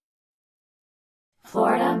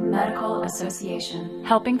Florida Medical Association,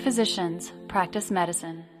 helping physicians practice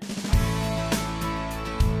medicine.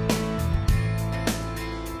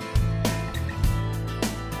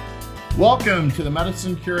 Welcome to the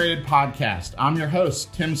Medicine Curated Podcast. I'm your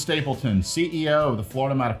host, Tim Stapleton, CEO of the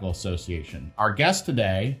Florida Medical Association. Our guest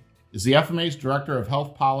today is the FMA's Director of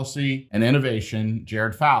Health Policy and Innovation,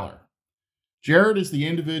 Jared Fowler. Jared is the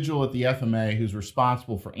individual at the FMA who's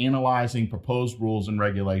responsible for analyzing proposed rules and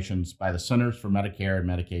regulations by the Centers for Medicare and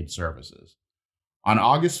Medicaid Services. On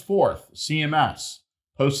August 4th, CMS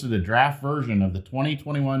posted a draft version of the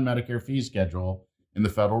 2021 Medicare fee schedule in the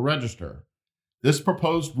Federal Register. This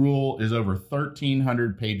proposed rule is over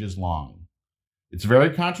 1,300 pages long. It's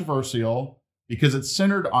very controversial because it's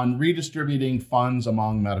centered on redistributing funds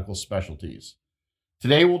among medical specialties.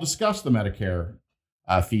 Today, we'll discuss the Medicare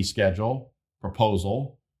fee schedule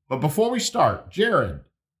proposal. But before we start, Jared,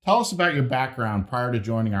 tell us about your background prior to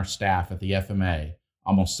joining our staff at the FMA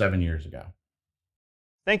almost 7 years ago.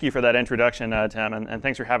 Thank you for that introduction, Tim, and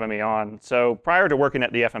thanks for having me on. So prior to working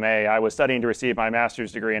at the FMA, I was studying to receive my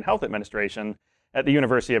master's degree in health administration at the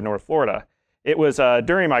University of North Florida. It was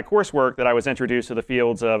during my coursework that I was introduced to the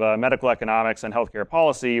fields of medical economics and healthcare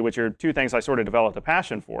policy, which are two things I sort of developed a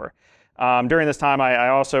passion for. During this time, I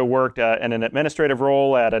also worked in an administrative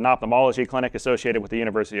role at an ophthalmology clinic associated with the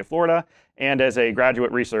University of Florida and as a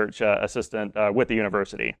graduate research assistant with the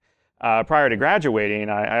university. Prior to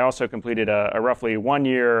graduating, I also completed a roughly 1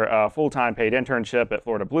 year full-time paid internship at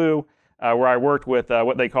Florida Blue, where I worked with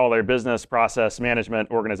what they call their Business Process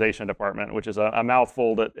Management Organization Department, which is a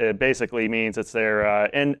mouthful that it basically means it's their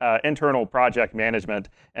internal project management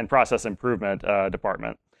and process improvement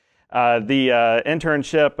department. The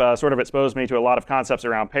internship sort of exposed me to a lot of concepts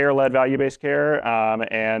around payer-led value-based care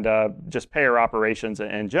and just payer operations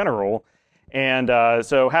in general. And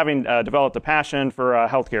so having developed a passion for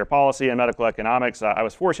healthcare policy and medical economics, I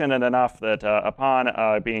was fortunate enough that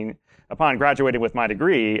upon graduating with my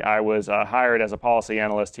degree, I was hired as a policy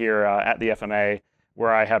analyst here at the FMA,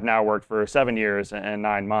 where I have now worked for 7 years and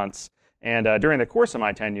 9 months. And during the course of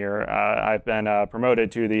my tenure, I've been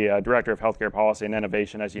promoted to the Director of Healthcare Policy and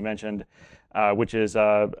Innovation, as you mentioned, which is,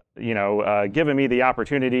 given me the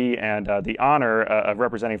opportunity and the honor of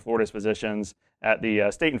representing Florida's physicians at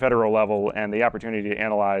the state and federal level, and the opportunity to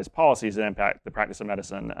analyze policies that impact the practice of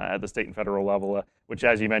medicine at the state and federal level, which,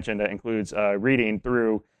 as you mentioned, includes reading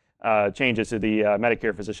through changes to the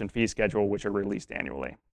Medicare physician fee schedule, which are released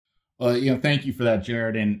annually. Well, thank you for that,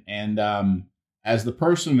 Jared. And as the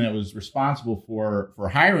person that was responsible for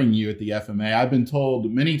hiring you at the FMA, I've been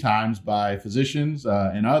told many times by physicians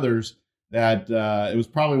and others that it was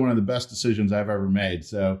probably one of the best decisions I've ever made.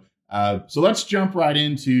 So let's jump right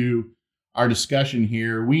into our discussion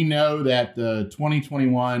here. We know that the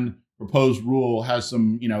 2021 proposed rule has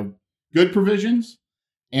some, good provisions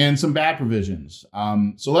and some bad provisions.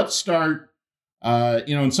 So let's start.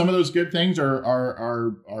 And some of those good things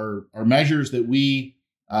are measures that we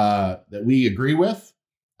agree with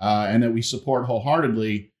and that we support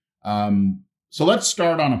wholeheartedly. So let's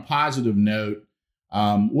start on a positive note.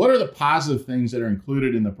 What are the positive things that are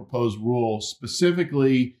included in the proposed rule?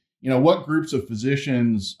 Specifically, what groups of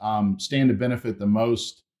physicians stand to benefit the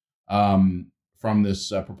most from this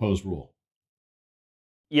proposed rule?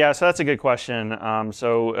 Yeah, so that's a good question.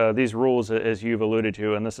 So these rules, as you've alluded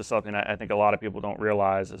to, and this is something I think a lot of people don't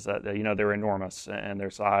realize, is that they're enormous in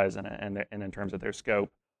their size and in terms of their scope.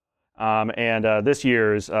 This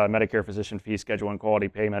year's Medicare Physician Fee Schedule and Quality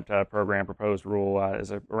Payment Program proposed rule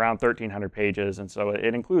is around 1,300 pages, and so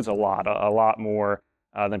it includes a lot more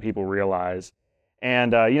than people realize.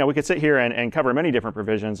 And we could sit here and cover many different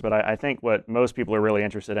provisions, but I think what most people are really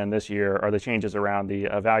interested in this year are the changes around the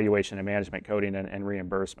evaluation and management coding and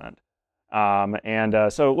reimbursement.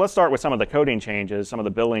 So let's start with some of the coding changes, some of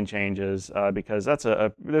the billing changes, because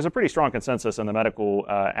there's a pretty strong consensus in the medical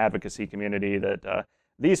advocacy community that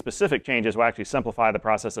these specific changes will actually simplify the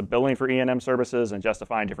process of billing for E&M services and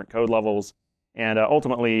justifying different code levels, and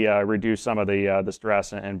ultimately reduce some of the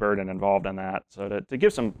stress and burden involved in that. So to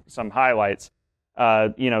give some highlights,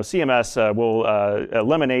 CMS will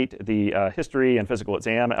eliminate the history and physical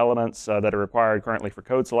exam elements that are required currently for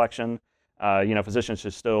code selection. Physicians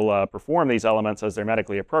should still perform these elements as they're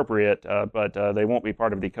medically appropriate, but they won't be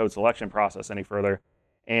part of the code selection process any further.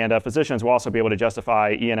 And physicians will also be able to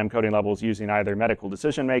justify E&M coding levels using either medical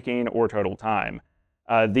decision-making or total time.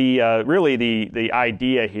 The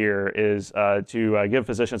idea here is to give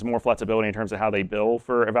physicians more flexibility in terms of how they bill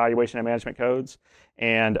for evaluation and management codes,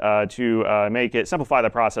 and to simplify the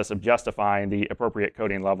process of justifying the appropriate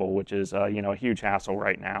coding level, which is a huge hassle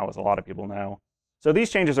right now, as a lot of people know. So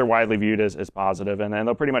these changes are widely viewed as positive, and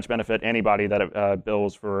they'll pretty much benefit anybody that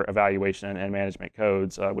bills for evaluation and management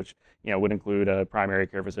codes, which would include primary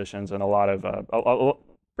care physicians and a lot of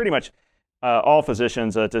pretty much all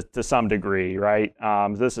physicians to some degree, right?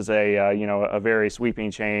 This is a very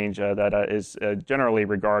sweeping change that is generally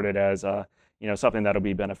regarded as something that'll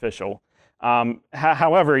be beneficial.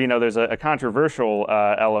 However, there's a controversial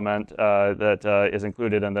element that is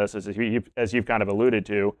included in this, as you've kind of alluded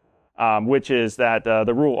to, which is that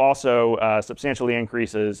the rule also substantially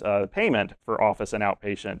increases payment for office and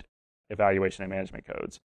outpatient evaluation and management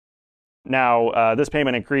codes. Now, this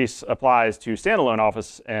payment increase applies to standalone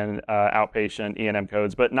office and outpatient E&M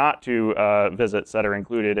codes, but not to visits that are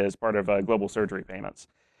included as part of global surgery payments.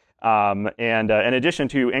 And in addition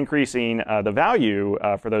to increasing the value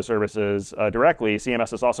for those services directly,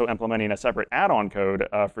 CMS is also implementing a separate add-on code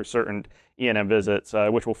for certain E&M visits,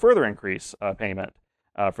 which will further increase payment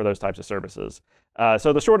for those types of services.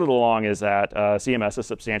 So the short of the long is that CMS is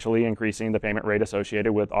substantially increasing the payment rate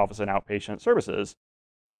associated with office and outpatient services,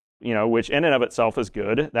 which in and of itself is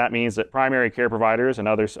good. That means that primary care providers and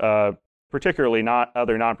others, particularly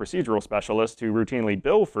other non-procedural specialists who routinely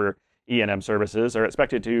bill for E&M services, are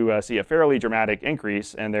expected to see a fairly dramatic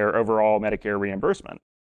increase in their overall Medicare reimbursement.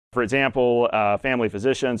 For example, family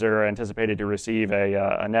physicians are anticipated to receive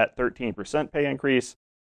a net 13% pay increase,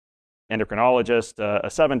 endocrinologists a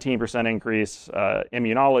 17% increase,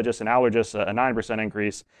 immunologists and allergists a 9%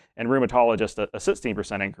 increase, and rheumatologists a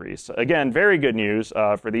 16% increase. Again, very good news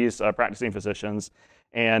for these practicing physicians,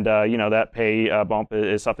 and that pay bump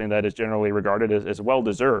is something that is generally regarded as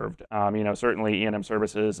well-deserved. Certainly E&M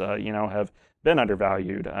services have been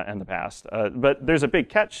undervalued in the past, but there's a big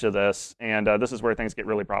catch to this, and this is where things get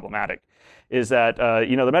really problematic. Is that the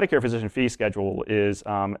Medicare physician fee schedule is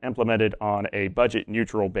implemented on a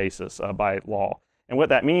budget-neutral basis by law. And what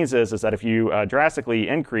that means is that if you drastically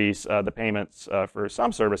increase the payments for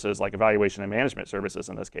some services, like evaluation and management services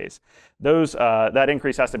in this case, that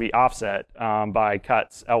increase has to be offset by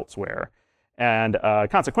cuts elsewhere. And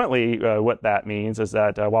consequently, what that means is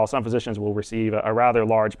that while some physicians will receive a rather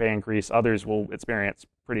large pay increase, others will experience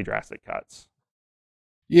pretty drastic cuts.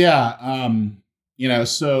 Yeah,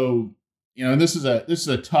 this is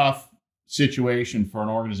a tough situation for an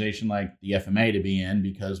organization like the FMA to be in,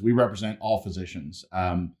 because we represent all physicians.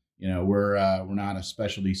 We're not a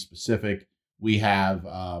specialty specific. We have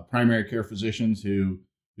primary care physicians who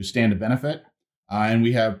stand to benefit, and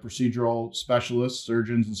we have procedural specialists,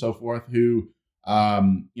 surgeons, and so forth who are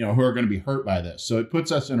going to be hurt by this. So it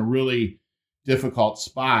puts us in a really difficult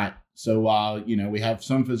spot. So while we have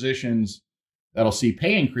some physicians that'll see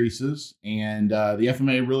pay increases, and the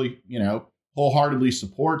FMA really wholeheartedly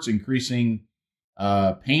supports increasing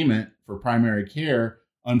payment for primary care.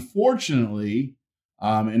 Unfortunately,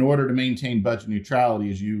 in order to maintain budget neutrality,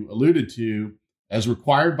 as you alluded to, as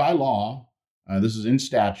required by law, this is in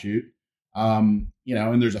statute, and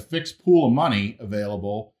there's a fixed pool of money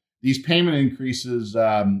available, these payment increases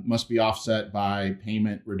must be offset by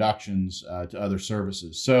payment reductions to other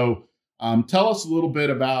services. So tell us a little bit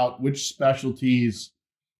about which specialties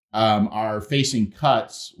are facing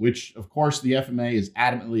cuts, which, of course, the FMA is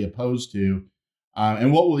adamantly opposed to,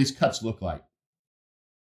 and what will these cuts look like?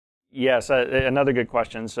 Yes, another good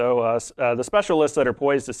question. So the specialists that are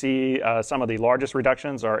poised to see some of the largest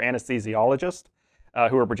reductions are anesthesiologists,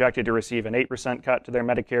 who are projected to receive an 8% cut to their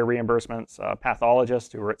Medicare reimbursements,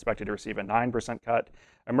 pathologists, who are expected to receive a 9% cut,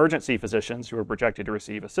 emergency physicians, who are projected to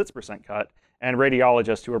receive a 6% cut, and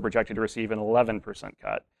radiologists, who are projected to receive an 11%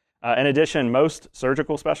 cut. In addition, most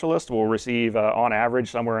surgical specialists will receive, on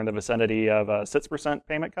average, somewhere in the vicinity of a 6%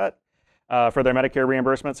 payment cut for their Medicare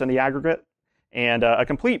reimbursements in the aggregate. And a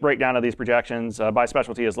complete breakdown of these projections by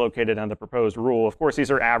specialty is located in the proposed rule. Of course,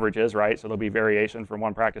 these are averages, right? So there'll be variation from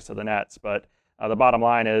one practice to the next. But the bottom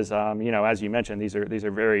line is, as you mentioned, these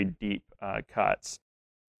are very deep cuts.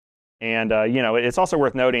 And, it's also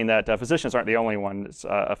worth noting that physicians aren't the only ones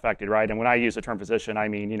affected, right? And when I use the term physician, I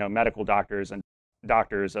mean, medical doctors and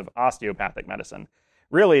doctors of osteopathic medicine.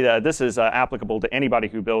 Really, this is applicable to anybody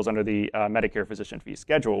who bills under the Medicare physician fee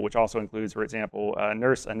schedule, which also includes, for example,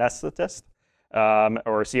 nurse anesthetists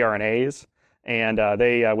or CRNAs, and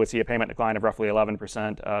they would see a payment decline of roughly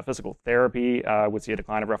 11%. Physical therapy would see a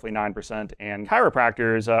decline of roughly 9%, and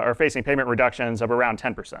chiropractors are facing payment reductions of around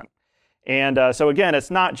 10%. And so again,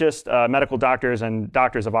 it's not just medical doctors and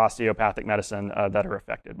doctors of osteopathic medicine that are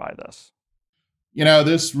affected by this.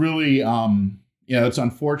 This really... it's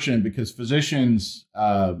unfortunate because physicians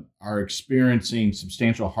are experiencing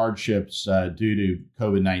substantial hardships due to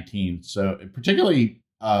COVID-19. So particularly,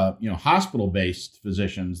 hospital-based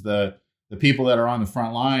physicians, the the people that are on the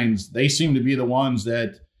front lines, they seem to be the ones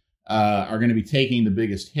that are going to be taking the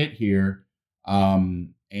biggest hit here. So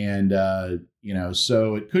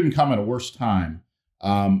it couldn't come at a worse time.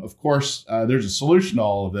 Of course, there's a solution to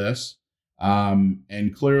all of this.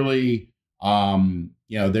 And clearly,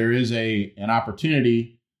 there is an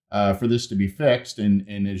opportunity for this to be fixed.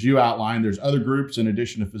 And as you outlined, there's other groups in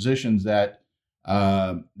addition to physicians that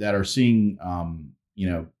are seeing,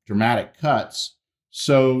 dramatic cuts.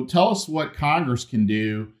 So tell us what Congress can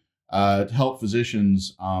do to help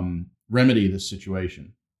physicians remedy this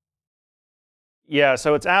situation. Yeah,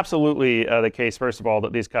 so it's absolutely the case, first of all,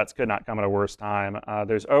 that these cuts could not come at a worse time.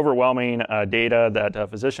 There's overwhelming data that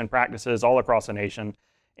physician practices all across the nation,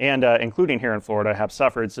 and including here in Florida, have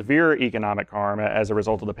suffered severe economic harm as a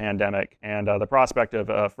result of the pandemic. And the prospect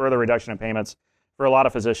of further reduction in payments for a lot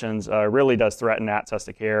of physicians really does threaten access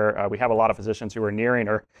to care. We have a lot of physicians who are nearing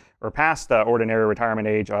or past ordinary retirement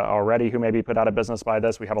age already who may be put out of business by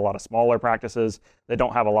this. We have a lot of smaller practices that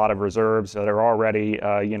don't have a lot of reserves that are already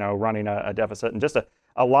running a deficit, and just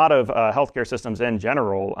a lot of healthcare systems in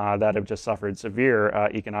general that have just suffered severe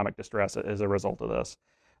economic distress as a result of this.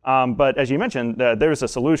 But as you mentioned, there's a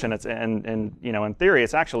solution. It's in theory,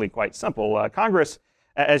 it's actually quite simple. Congress,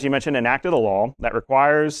 as you mentioned, enacted a law that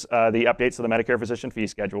requires the updates to the Medicare physician fee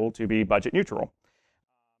schedule to be budget neutral.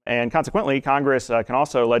 And consequently, Congress can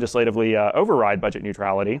also legislatively override budget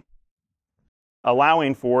neutrality,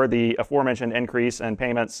 allowing for the aforementioned increase in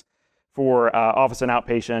payments for office and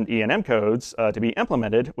outpatient E&M codes to be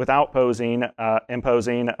implemented without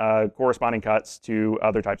imposing corresponding cuts to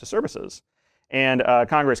other types of services. And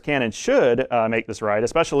Congress can and should make this right,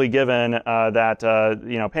 especially given that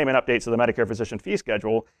payment updates to the Medicare physician fee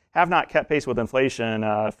schedule have not kept pace with inflation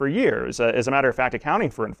for years. As a matter of fact, accounting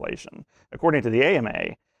for inflation, according to the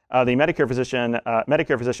AMA, the Medicare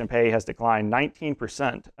physician pay has declined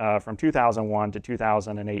 19% from 2001 to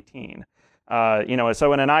 2018.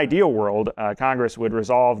 So in an ideal world, Congress would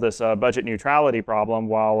resolve this budget neutrality problem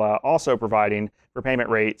while also providing for payment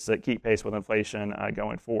rates that keep pace with inflation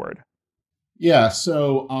going forward. Yeah,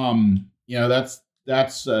 so those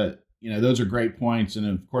are great points, and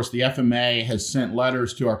of course the FMA has sent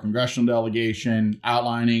letters to our congressional delegation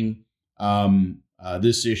outlining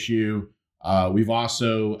this issue. We've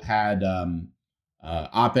also had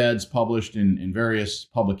op-eds published in various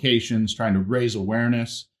publications trying to raise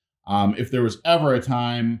awareness. If there was ever a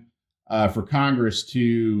time for Congress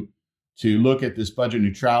to look at this budget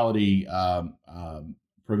neutrality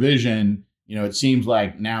provision, it seems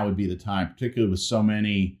like now would be the time, particularly with so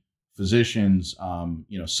many physicians,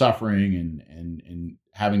 suffering and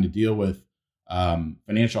having to deal with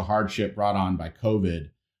financial hardship brought on by COVID.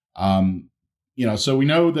 So we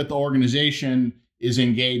know that the organization is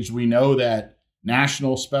engaged. We know that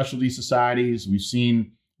national specialty societies, we've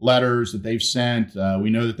seen letters that they've sent. We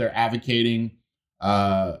know that they're advocating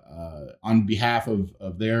on behalf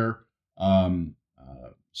of their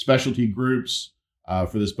specialty groups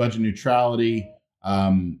for this budget neutrality,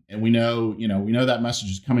 and we know that message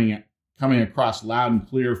is coming across loud and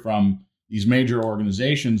clear from these major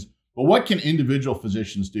organizations. But what can individual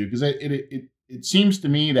physicians do? Because it seems to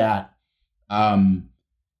me that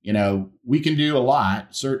we can do a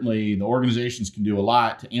lot. Certainly, the organizations can do a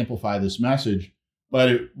lot to amplify this message. But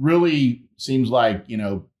it really seems like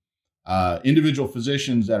individual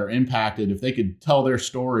physicians that are impacted, if they could tell their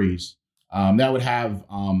stories, that would have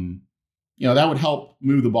that would help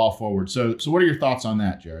move the ball forward. So what are your thoughts on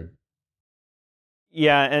that, Jared?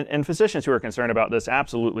 Yeah, and physicians who are concerned about this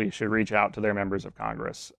absolutely should reach out to their members of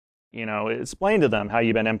Congress. Explain to them how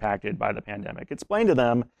you've been impacted by the pandemic. Explain to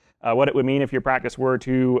them what it would mean if your practice were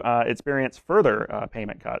to experience further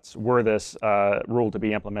payment cuts were this rule to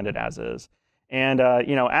be implemented as is. And,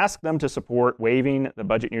 ask them to support waiving the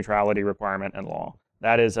budget neutrality requirement in law.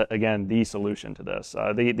 That is, again, the solution to this.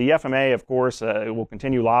 The FMA, of course, will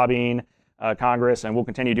continue lobbying Congress, and we'll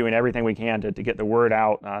continue doing everything we can to get the word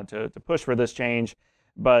out to push for this change.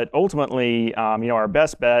 But ultimately, our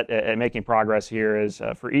best bet at making progress here is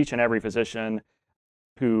for each and every physician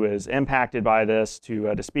who is impacted by this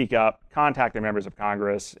to speak up, contact their members of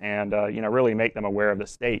Congress, and really make them aware of the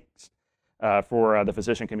stakes for the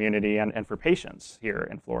physician community and for patients here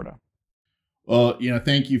in Florida. Well,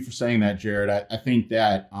 thank you for saying that, Jared. I think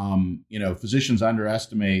that, physicians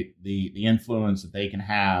underestimate the influence that they can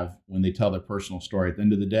have when they tell their personal story. At the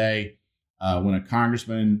end of the day, when a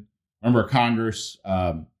member of Congress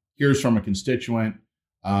hears from a constituent,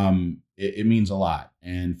 it means a lot.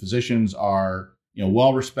 And physicians are,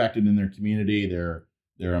 well respected in their community.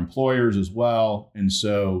 They're employers as well. And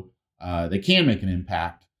so they can make an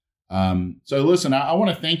impact. So listen, I want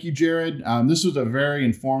to thank you, Jared. This was a very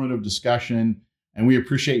informative discussion, and we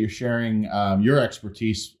appreciate you sharing your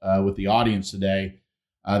expertise with the audience today.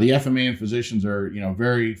 The FMA and physicians are,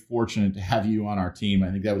 very fortunate to have you on our team.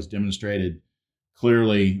 I think that was demonstrated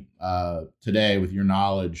clearly today with your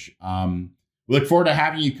knowledge. We look forward to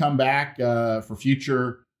having you come back for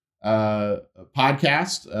future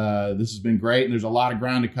podcasts. This has been great, and there's a lot of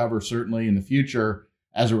ground to cover certainly in the future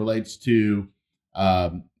as it relates to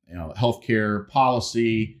healthcare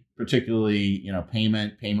policy, particularly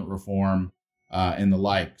payment reform and the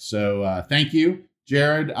like. So thank you,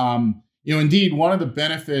 Jared. Indeed, one of the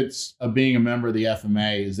benefits of being a member of the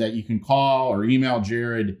FMA is that you can call or email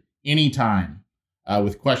Jared anytime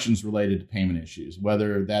with questions related to payment issues,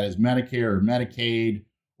 whether that is Medicare or Medicaid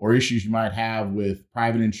or issues you might have with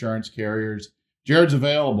private insurance carriers. Jared's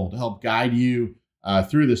available to help guide you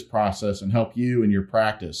through this process and help you in your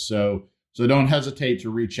practice. So don't hesitate to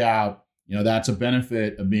reach out. That's a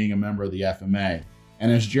benefit of being a member of the FMA.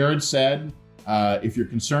 And as Jared said, if you're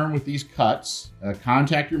concerned with these cuts,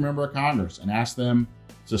 contact your member of Congress and ask them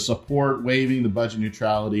to support waiving the budget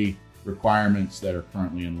neutrality requirements that are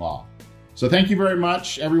currently in law. So thank you very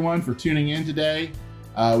much, everyone, for tuning in today.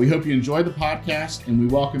 We hope you enjoyed the podcast, and we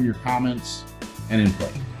welcome your comments and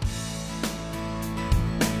input.